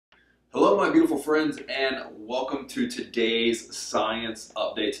Hello, my beautiful friends, and welcome to today's science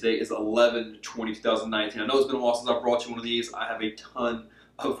update. Today is 11/20/2019. I know it's been a while since I brought you one of these. I have a ton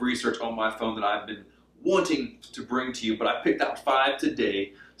of research on my phone that I've been wanting to bring to you, but I picked out 5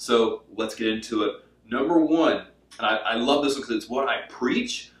 today, so let's get into it. Number 1, and I love this one because it's what I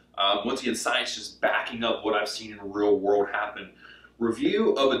preach. Once again, science just backing up what I've seen in the real world happen.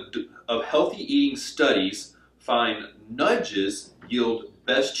 Review of healthy eating studies find nudges yield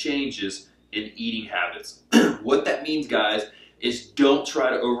best changes in eating habits. What that means, guys, is don't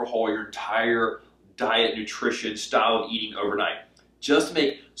try to overhaul your entire diet, nutrition, style of eating overnight. Just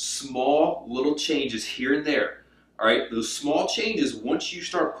make small little changes here and there. All right, those small changes, once you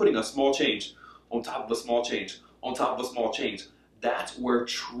start putting a small change on top of a small change, on top of a small change, that's where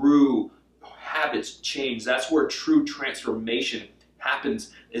true habits change. That's where true transformation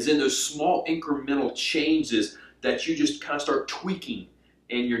happens, is in those small incremental changes that you just kind of start tweaking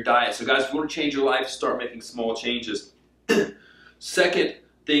in your diet. So guys, if you want to change your life, start making small changes. Second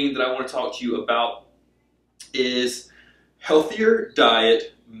thing that I want to talk to you about is healthier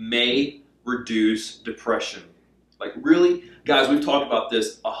diet may reduce depression. Like, really, guys, we've talked about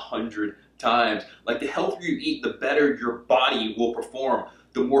this 100 times. Like, the healthier you eat, the better your body will perform.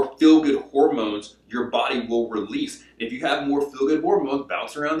 The more feel-good hormones your body will release. If you have more feel-good hormones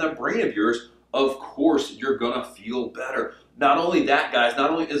bouncing around that brain of yours, of course you're gonna feel better. Not only that, guys, not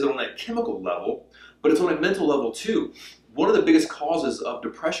only is it on a chemical level, but it's on a mental level too. One of the biggest causes of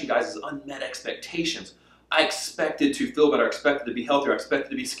depression, guys, is unmet expectations. I expected to feel better, I expected to be healthier, I expected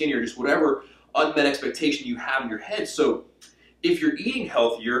to be skinnier, just whatever unmet expectation you have in your head. So if you're eating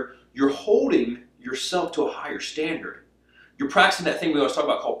healthier, you're holding yourself to a higher standard. You're practicing that thing we always talk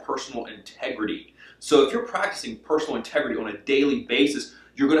about called personal integrity. So if you're practicing personal integrity on a daily basis,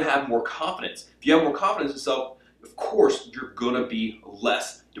 you're going to have more confidence. If you have more confidence in yourself, of course, you're going to be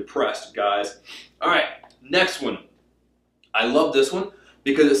less depressed, guys. All right, next one. I love this one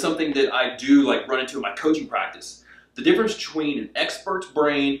because it's something that I do run into in my coaching practice. The difference between an expert's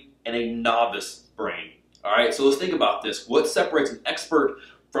brain and a novice brain. All right, so let's think about this. What separates an expert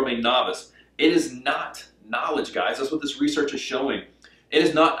from a novice? It is not knowledge, guys. That's what this research is showing. It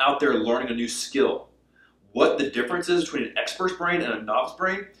is not out there learning a new skill. What the difference is between an expert's brain and a novice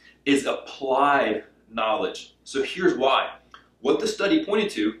brain is applied knowledge. So here's why. What the study pointed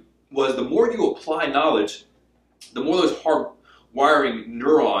to was the more you apply knowledge, the more those hard wiring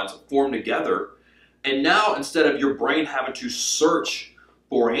neurons form together. And now, instead of your brain having to search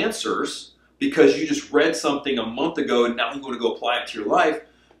for answers because you just read something a month ago and now you want to go apply it to your life,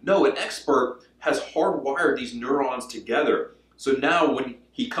 no, an expert has hardwired these neurons together. So now when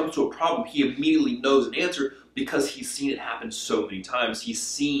he comes to a problem, he immediately knows an answer because he's seen it happen so many times. He's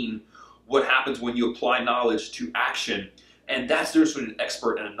seen what happens when you apply knowledge to action. And that's the difference between an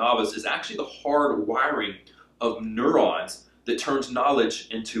expert and a novice, is actually the hard wiring of neurons that turns knowledge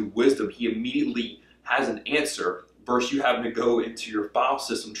into wisdom. He immediately has an answer versus you having to go into your file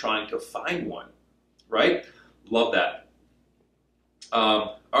system trying to find one, right? Love that.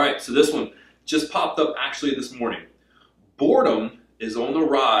 All right, so this one just popped up actually this morning. Boredom is on the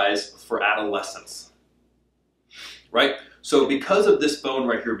rise for adolescents, right? So because of this phone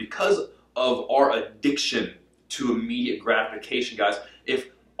right here, because of our addiction to immediate gratification, guys, if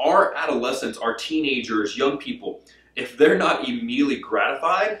our adolescents, our teenagers, young people, if they're not immediately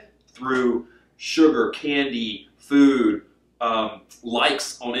gratified through sugar, candy, food,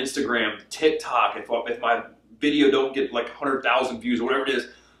 likes on Instagram, TikTok, if my video don't get 100,000 views or whatever it is,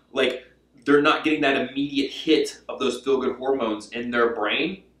 they're not getting that immediate hit of those feel-good hormones in their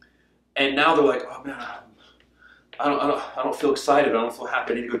brain, and now they're like, oh man, I don't feel excited, I don't feel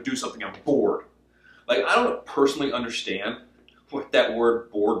happy, I need to go do something, I'm bored. I don't personally understand what that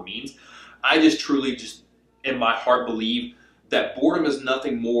word bored means. I just truly in my heart believe that boredom is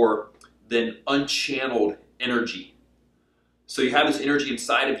nothing more than unchanneled energy. So you have this energy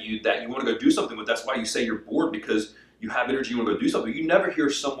inside of you that you want to go do something with. That's why you say you're bored, because you have energy, you want to go do something. You never hear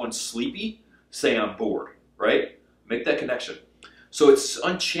someone sleepy say I'm bored, right? Make that connection. So it's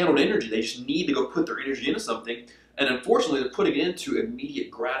unchanneled energy. They just need to go put their energy into something. And unfortunately, they're putting it into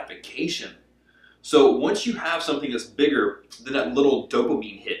immediate gratification. So once you have something that's bigger than that little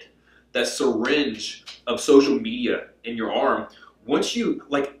dopamine hit, that syringe of social media in your arm, once you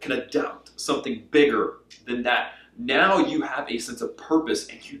can adopt something bigger than that, now you have a sense of purpose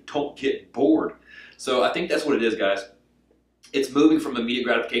and you don't get bored. So I think that's what it is, guys. It's moving from immediate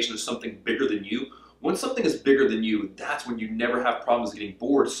gratification to something bigger than you. When something is bigger than you, that's when you never have problems getting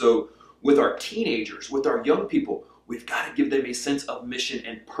bored. So with our teenagers, with our young people, we've got to give them a sense of mission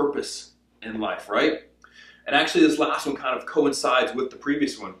and purpose in life, right? And actually this last one kind of coincides with the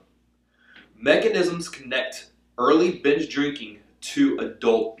previous one. Mechanisms connect early binge drinking to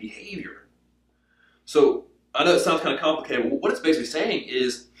adult behavior. So I know it sounds kind of complicated, but what it's basically saying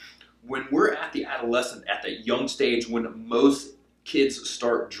is when we're at the adolescent, at that young stage when most kids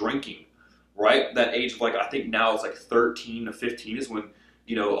start drinking, right? That age of, like, I think now it's like 13 to 15 is when,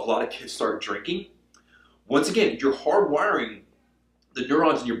 a lot of kids start drinking. Once again, you're hardwiring the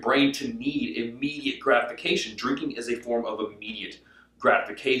neurons in your brain to need immediate gratification. Drinking is a form of immediate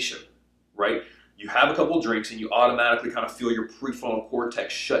gratification, right? You have a couple of drinks and you automatically kind of feel your prefrontal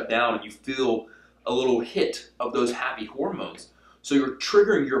cortex shut down and you feel a little hit of those happy hormones. So you're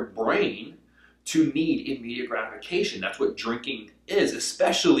triggering your brain to need immediate gratification. That's what drinking is,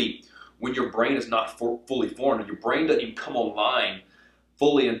 especially when your brain is not fully formed. Your brain doesn't even come online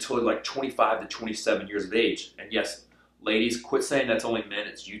fully until like 25 to 27 years of age. And yes, ladies, quit saying that's only men,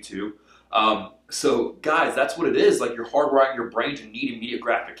 it's you too. So guys, that's what it is. Like, you're hardwiring your brain to need immediate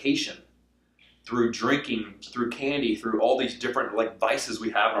gratification through drinking, through candy, through all these different like vices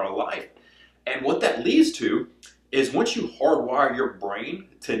we have in our life. And what that leads to is once you hardwire your brain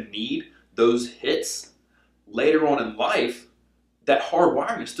to need those hits later on in life, that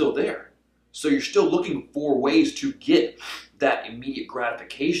hardwiring is still there. So you're still looking for ways to get that immediate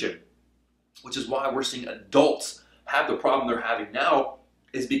gratification, which is why we're seeing adults have the problem they're having now,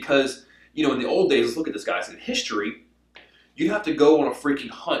 is because, in the old days, let's look at this, guys, in history, you'd have to go on a freaking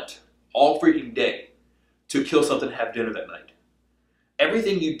hunt all freaking day to kill something and have dinner that night.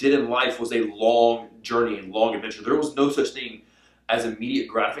 Everything you did in life was a long journey and long adventure. There was no such thing as immediate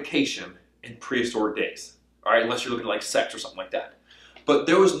gratification in prehistoric days, all right, unless you're looking at like sex or something like that. But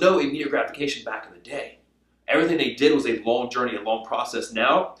there was no immediate gratification back in the day. Everything they did was a long journey, a long process.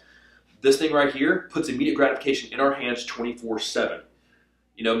 Now, this thing right here puts immediate gratification in our hands 24/7.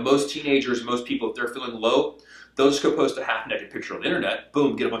 Most teenagers, most people, if they're feeling low, they'll just go post a half-naked picture on the internet,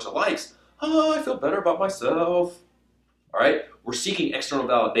 boom, get a bunch of likes. Oh, I feel better about myself. All right? We're seeking external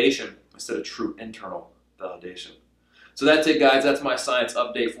validation instead of true internal validation. So that's it, guys. That's my science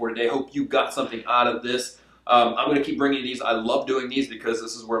update for today. Hope you got something out of this. I'm going to keep bringing these. I love doing these because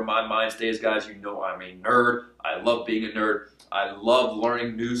this is where my mind stays, guys. I'm a nerd. I love being a nerd. I love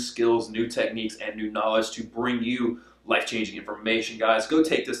learning new skills, new techniques, and new knowledge to bring you life-changing information, guys. Go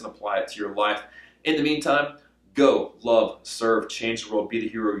take this and apply it to your life. In the meantime, go, love, serve, change the world, be the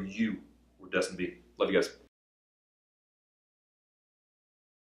hero you were destined to be. Love you guys.